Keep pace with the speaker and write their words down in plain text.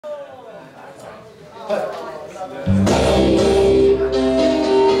This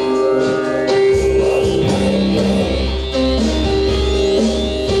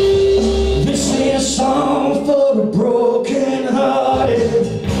ain't a song for the broken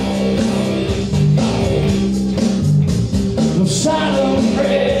hearted. No silent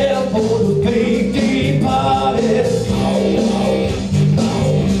prayer for the faith departed.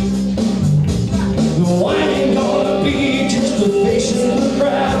 No, I ain't gonna be just a face in the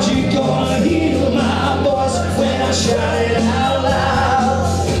crowd. You're gonna hear my voice when I shout it out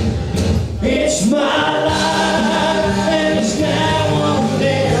loud. It's my life and it's now or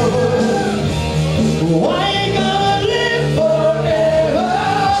never. I ain't gonna live forever.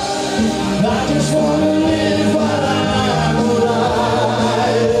 I just wanna live while I'm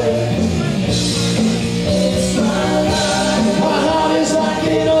alive. It's my life. My heart is like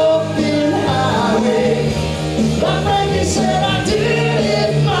an open highway. Like Frankie said, I did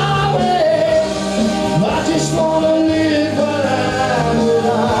it my way. I just wanna live while I'm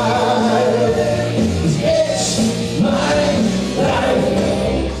alive. It's my life.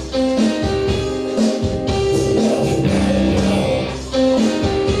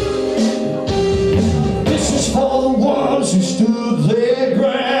 This is for the ones who stood their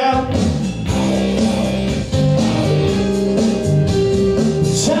ground.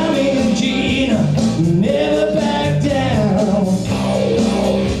 Tommy and Gina never back down.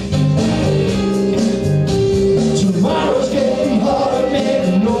 Tomorrow's getting harder, make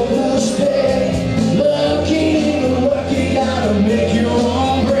no mistake. Looking and working, gotta make your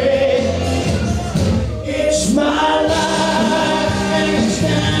own break. It's my life and it's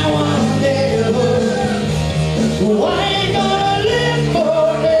now or never. I ain't gonna live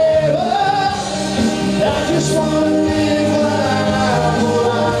forever. I just wanna live while I'm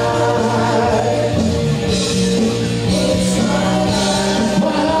alive. It's my life.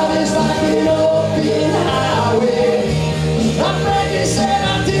 My heart is like an open highway. I'm ready, said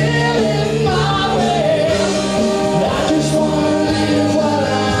I did it my way. I just wanna live while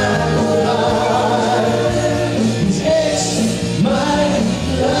I'm alive. It's my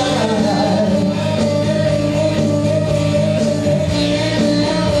life.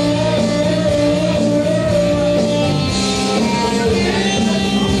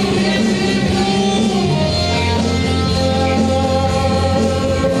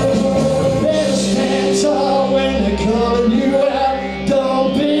 Better stand tall when they're calling you out. Don't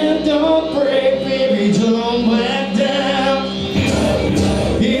bend, don't break, baby, don't back down.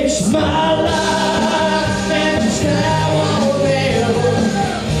 It's my life and it's now or never.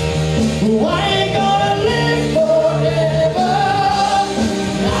 I ain't gonna live forever.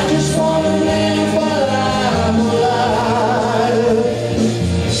 I just wanna live while I'm alive.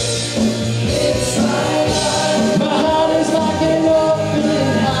 It's my life. My heart is like an open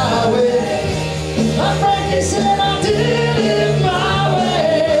highway. My Frankie said I did it my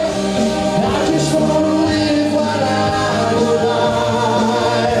way. I just wanna live while I'm alive.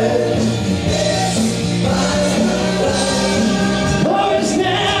 It's my life. Oh, it's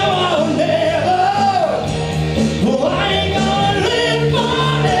now or never. Oh, I ain't gonna live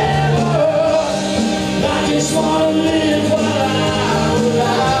forever. I just wanna live while I'm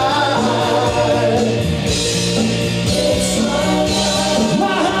alive. It's my life.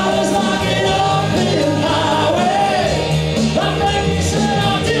 My heart is like an open highway. My baby said I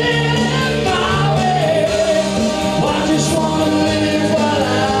did it my way. I just wanna live while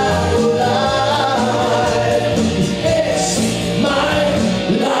I'm alive. It's my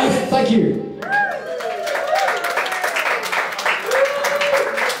life. Thank you.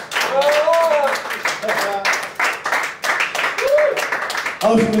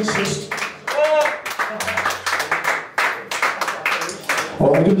 Open assist.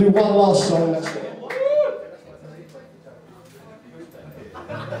 Well, I'm going to do one last song. That's it.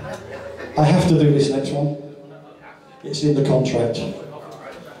 I have to do this next one. It's in the contract.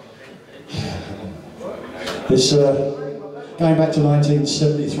 It's going back to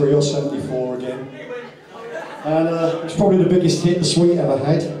 1973 or 74 again. And it's probably the biggest hit the Sweet ever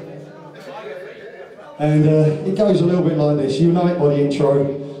had. And it goes a little bit like this. You know it by the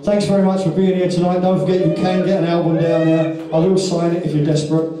intro. Thanks very much for being here tonight. Don't forget you can get an album down there. I will sign it if you're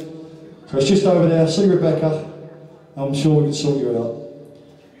desperate. So it's just over there. See Rebecca. I'm sure we can sort you out.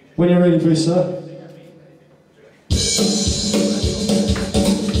 When you're ready, please, sir.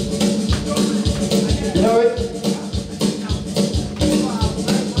 You know it?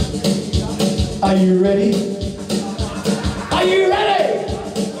 Are you ready? Are you ready?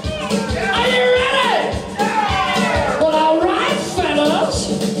 Are you ready? Well, all right, fellas.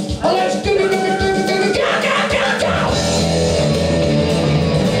 Well, let's go, go, go, go, go, go, go, go, go, go.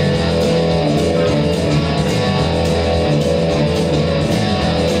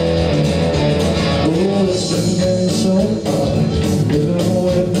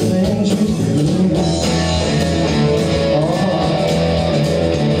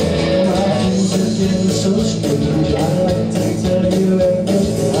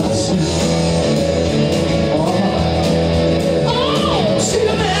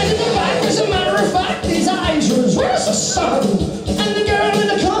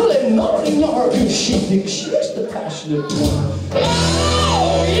 her cause she thinks she's the passionate one.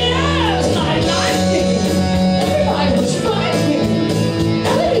 Oh, yes, I like it. Everybody was fighting.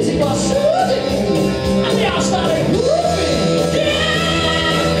 And the music was soothing. And they all started grooving. Yeah!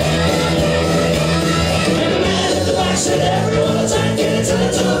 And the man at the back said, everyone attack, get it to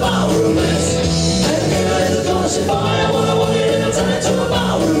the ballroom. And the girl in the corner said, boy, I want it in the time to a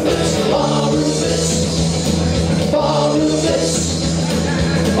ballroom. Ballroom,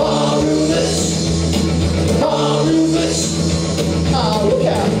 ballroom, oh, look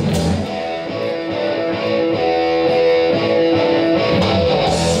out.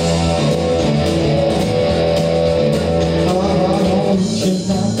 Oh, reaching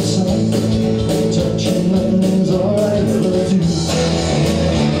out the sun, touching lands all I ever do.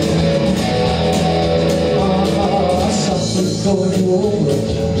 Oh, something going over,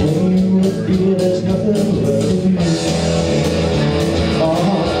 when you would be, there's nothing left of you.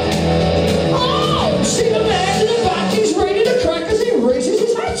 See the man in the back, he's ready to crack as he raises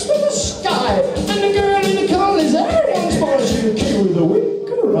his hands to the sky. And the girl in the corner is everyone's wanting to kill with a wink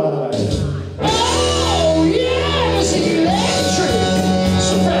or eye. Oh, yeah, it's electric,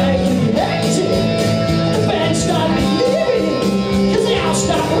 so frankly hectic. The band started living, cause they all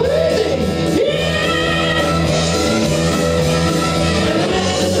stopped breathing. Yeah! And the man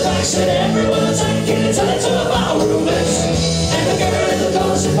in the back said, everyone attack, get it to the ballroom. And the girl in the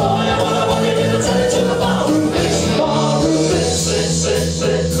corner said, boy,